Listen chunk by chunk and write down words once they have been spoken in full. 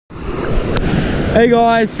Hey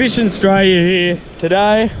guys, Fishing Australia here.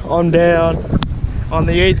 Today I'm down on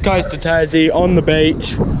the east coast of Tassie on the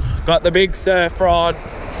beach. Got the big surf rod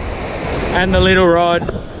and the little rod.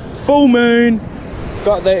 Full moon.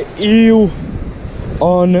 Got the eel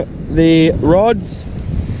on the rods,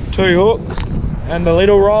 2 hooks and the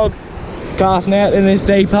little rod. Casting out in this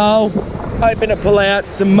deep hole. Hoping to pull out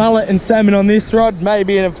some mullet and salmon on this rod,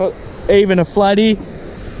 maybe even a flatty,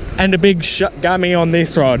 and a big gummy on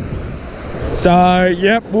this rod. So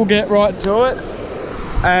yep, we'll get right to it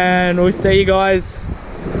and we'll see you guys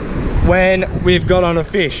when we've got on a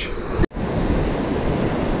fish.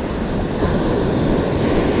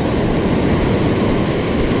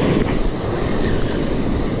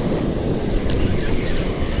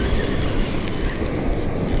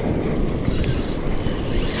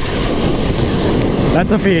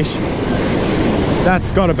 That's a fish.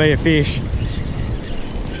 That's got to be a fish.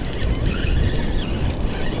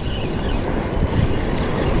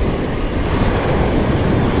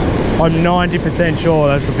 I'm 90% sure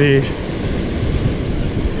that's a fish.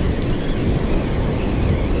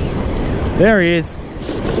 There he is.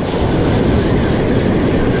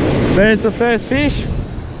 There's the first fish.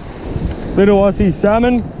 Little Aussie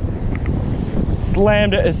salmon.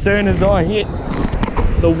 Slammed it as soon as I hit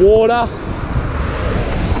the water.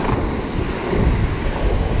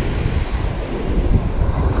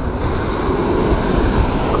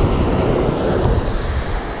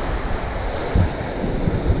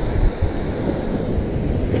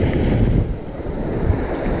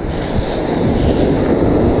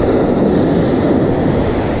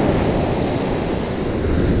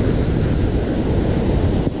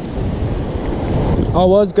 I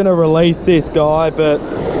was going to release this guy, but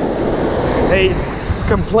he's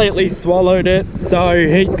completely swallowed it, so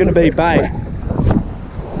he's going to be bait.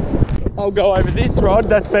 I'll go over this rod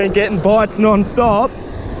that's been getting bites non-stop.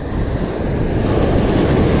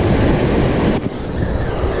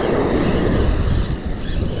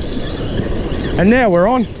 And now we're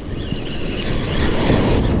on.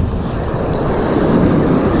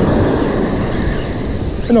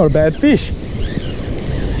 Not a bad fish.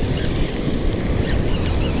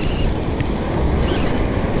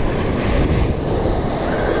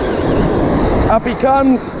 Up he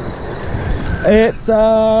comes. It's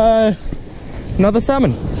another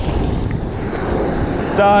salmon.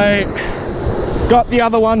 So got the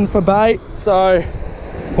other one for bait, so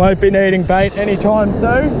won't be needing bait anytime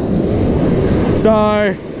soon.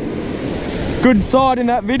 So good sight in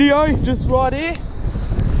that video, just right here.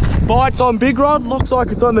 Bites on big rod, looks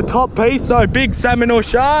like it's on the top piece, so big salmon or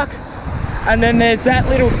shark. And then there's that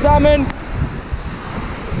little salmon,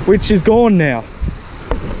 which is gone now.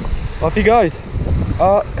 Off he goes.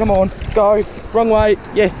 Come on, go. Wrong way.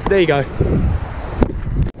 Yes, there you go.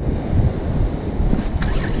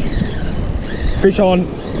 Fish on.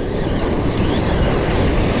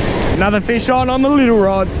 Another fish on the little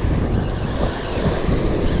rod.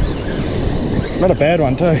 Not a bad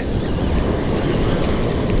one too.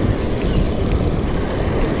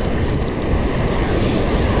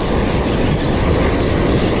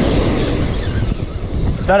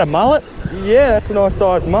 Is that a mullet? Yeah, that's a nice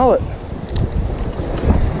sized mullet.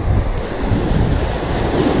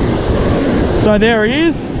 So there he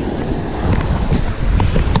is.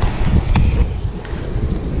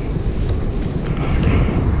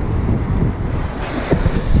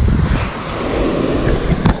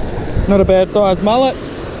 Not a bad sized mullet.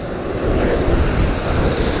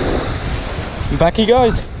 And back he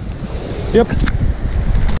goes. Yep.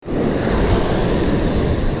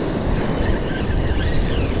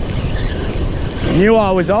 Knew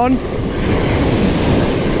I was on.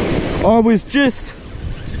 I was just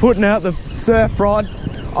putting out the surf rod.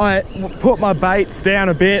 I put my baits down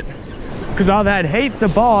a bit because I've had heaps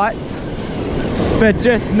of bites, but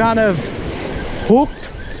just none have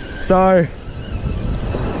hooked. So,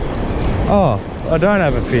 oh, I don't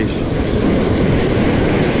have a fish.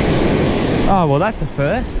 Oh, well, that's a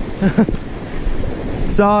first.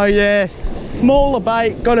 So yeah, smaller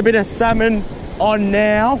bait, got a bit of salmon on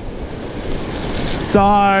now.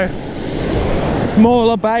 So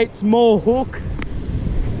smaller bait, small hook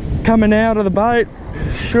coming out of the boat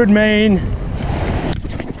should mean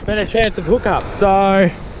better chance of hookup. So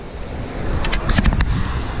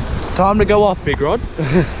time to go off, big rod.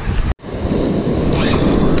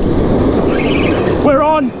 We're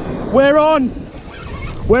on, we're on,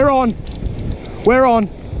 we're on, we're on,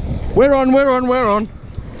 we're on, we're on, we're on.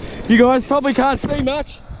 You guys probably can't see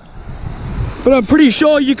much, but I'm pretty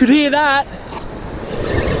sure you could hear that.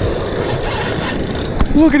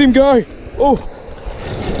 Look at him go. Oh.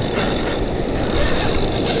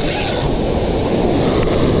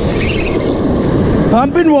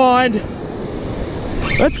 Pump and wind.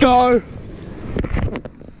 Let's go.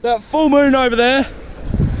 That full moon over there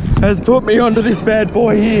has put me onto this bad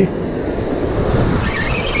boy here.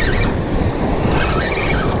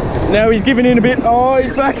 Now he's giving in a bit. Oh,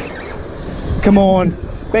 he's back. Come on,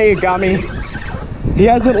 be a gummy. He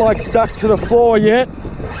hasn't like stuck to the floor yet,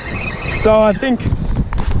 so I think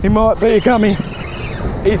he might be a gummy.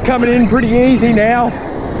 He's coming in pretty easy now.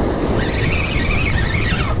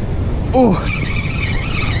 Oh,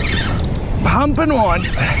 pump and wind.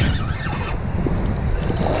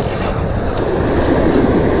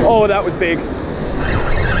 Oh, that was big.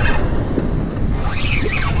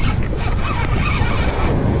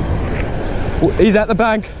 He's at the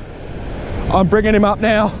bank. I'm bringing him up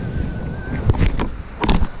now.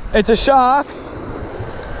 It's a shark.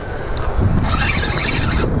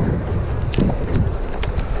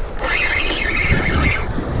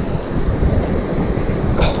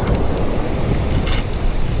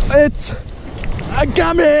 It's a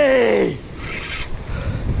gummy.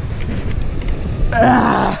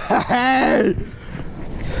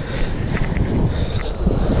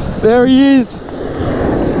 There he is.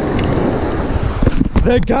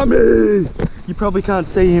 The gummy. You probably can't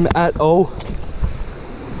see him at all,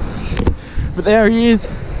 but there he is.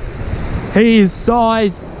 He is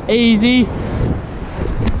size easy.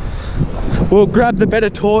 We'll grab the better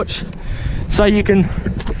torch so you can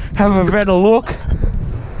have a better look.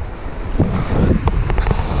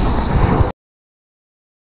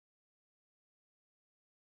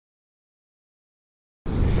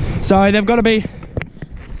 So they've got to be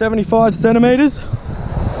 75 centimeters.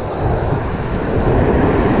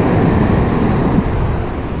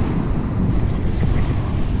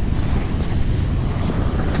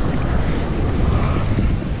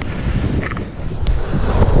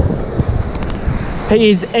 He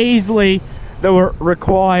is easily the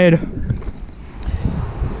required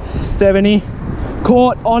 70.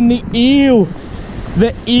 Caught on the eel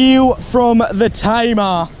from the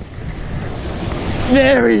tamer.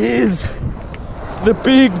 There he is, the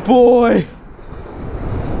big boy.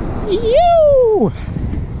 Yoo!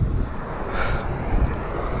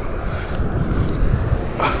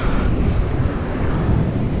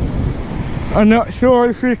 I'm not sure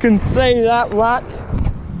if you can see that much,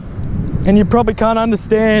 and you probably can't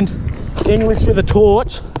understand English with a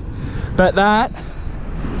torch, but that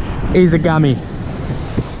is a gummy.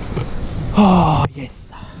 Oh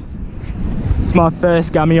yes, it's my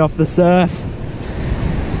first gummy off the surf.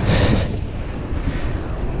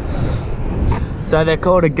 So they're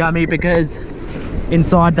called a gummy because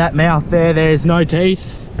inside that mouth there's no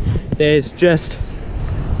teeth. There's just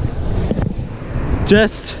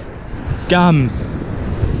gums.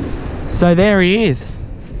 So there he is.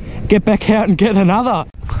 Get back out and get another.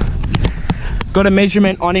 Got a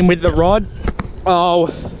measurement on him with the rod.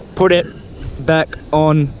 I'll put it back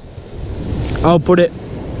on. I'll put it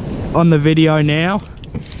on the video now.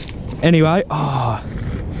 Anyway, oh,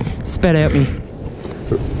 spat out me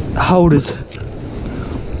holders.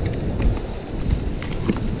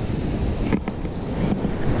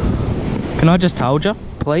 Can I just hold you,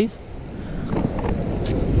 please?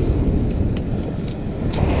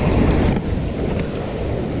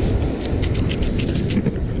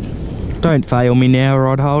 Don't fail me now,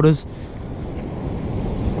 rod holders.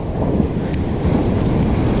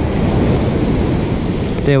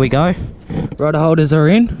 There we go. Rod holders are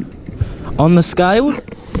in on the scale.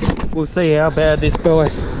 We'll see how bad this boy.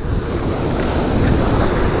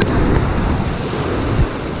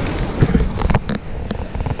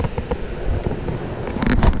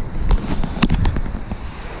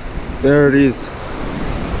 There it is.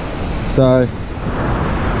 So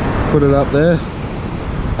put it up there,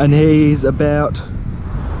 and he's about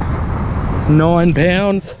 9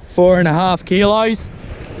 pounds, 4.5 kilos.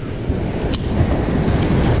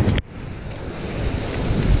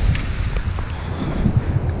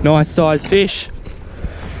 Nice size fish.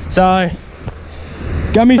 So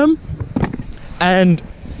gummy them, and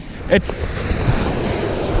it's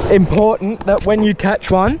important that when you catch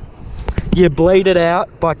one, you bleed it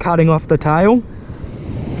out by cutting off the tail.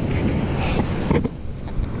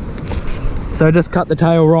 So just cut the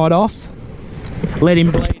tail right off, let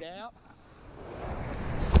him bleed out,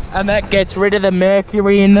 and that gets rid of the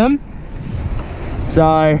mercury in them.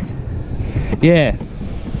 So yeah,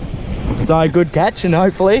 so good catch, and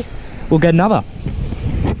hopefully we'll get another.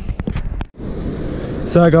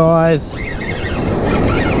 So guys,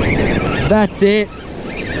 that's it.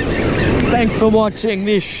 Thanks for watching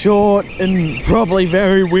this short and probably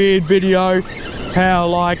very weird video. How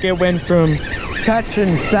like it went from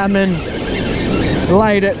catching salmon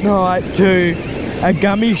late at night to a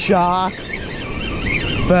gummy shark.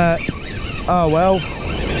 but oh well.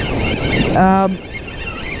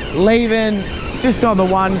 Leaving just on the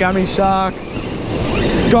one gummy shark.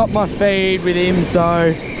 Got my feed with him,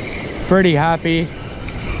 so pretty happy.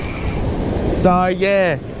 So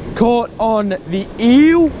yeah, caught on the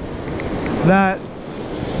eel that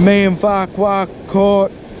me and Farquhar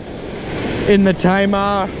caught in the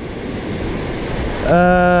Tamar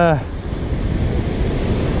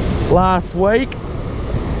last week.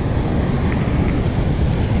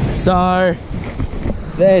 So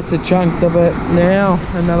there's the chunks of it now,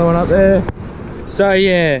 another one up there. So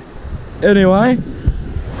yeah, anyway,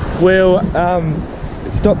 we'll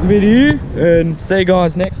stop the video and see you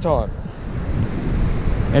guys next time.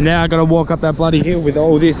 And now I gotta walk up that bloody hill with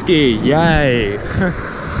all this gear, yay.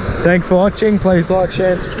 Thanks for watching, please like,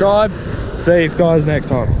 share and subscribe. See you guys next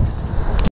time.